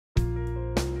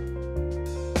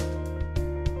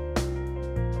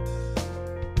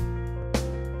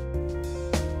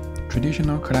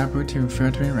traditional collaborative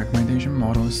filtering recommendation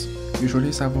models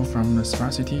usually suffer from the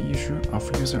sparsity issue of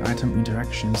user-item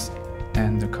interactions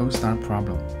and the cold start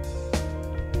problem.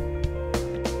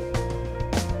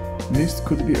 This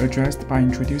could be addressed by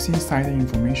introducing site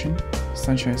information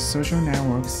such as social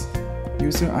networks,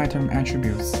 user item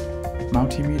attributes,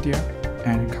 multimedia,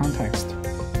 and context.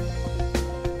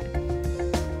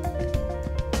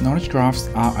 Knowledge graphs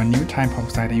are a new type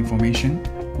of site information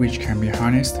which can be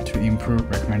harnessed to improve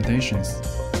recommendations.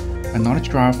 A knowledge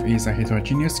graph is a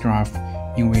heterogeneous graph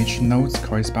in which nodes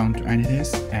correspond to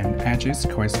entities and edges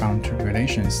correspond to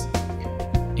relations.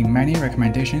 In many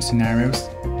recommendation scenarios,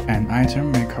 an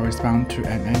item may correspond to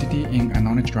an entity in a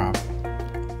knowledge graph.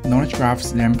 Knowledge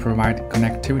graphs then provide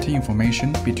connectivity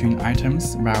information between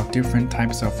items via different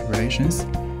types of relations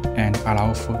and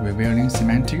allow for revealing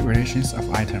semantic relations of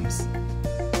items.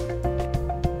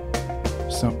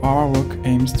 So our work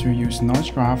aims to use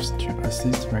knowledge graphs to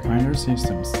assist recommender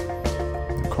systems.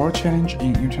 The core challenge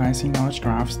in utilizing knowledge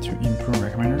graphs to improve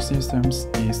recommender systems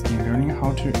is in learning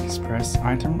how to express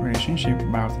item relationship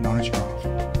via the knowledge graph.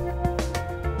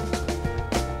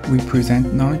 We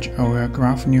present knowledge-aware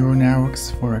graph neural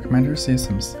networks for recommender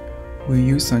systems. We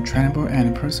use a trainable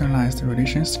and personalized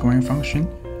relation scoring function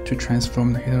to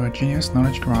transform the heterogeneous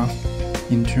knowledge graph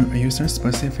into a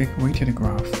user-specific weighted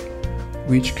graph,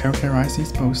 which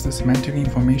characterizes both the semantic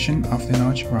information of the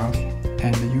knowledge graph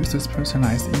and the user's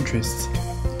personalized interests.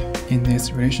 In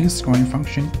this relation scoring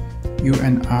function, U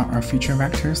and R are feature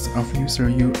vectors of user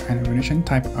U and relation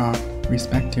type R,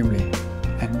 respectively,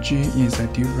 and G is a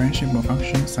differentiable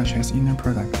function such as inner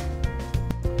product.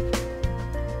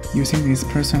 Using this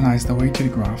personalized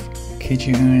weighted graph,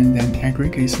 KGNN then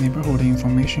aggregates neighborhood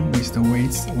information with the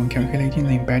weights when calculating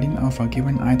the embedding of a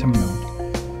given item node.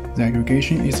 The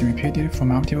aggregation is repeated for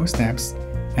multiple steps,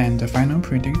 and the final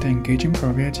predicted engaging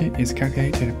probability is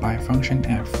calculated by function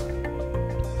f.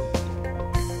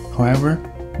 However,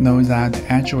 note that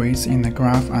the edge weights in the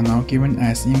graph are not given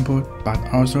as input but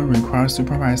also require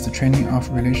supervised training of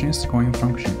relation scoring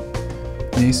function.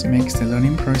 This makes the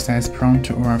learning process prone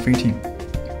to overfitting.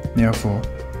 Therefore,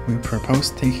 we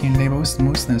propose taking label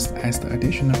smoothness as the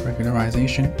additional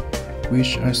regularization,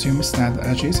 which assumes that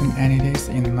the adjacent entities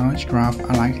in the knowledge graph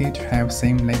are likely to have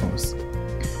same labels.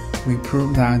 We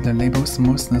prove that the label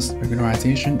smoothness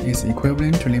regularization is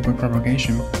equivalent to label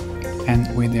propagation,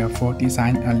 and we therefore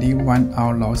design a leave one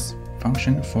out loss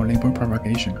function for label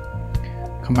propagation.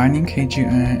 Combining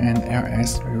KGNN and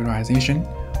LS regularization,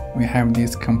 we have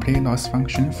this complete loss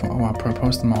function for our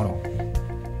proposed model.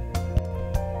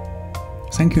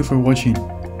 Thank you for watching.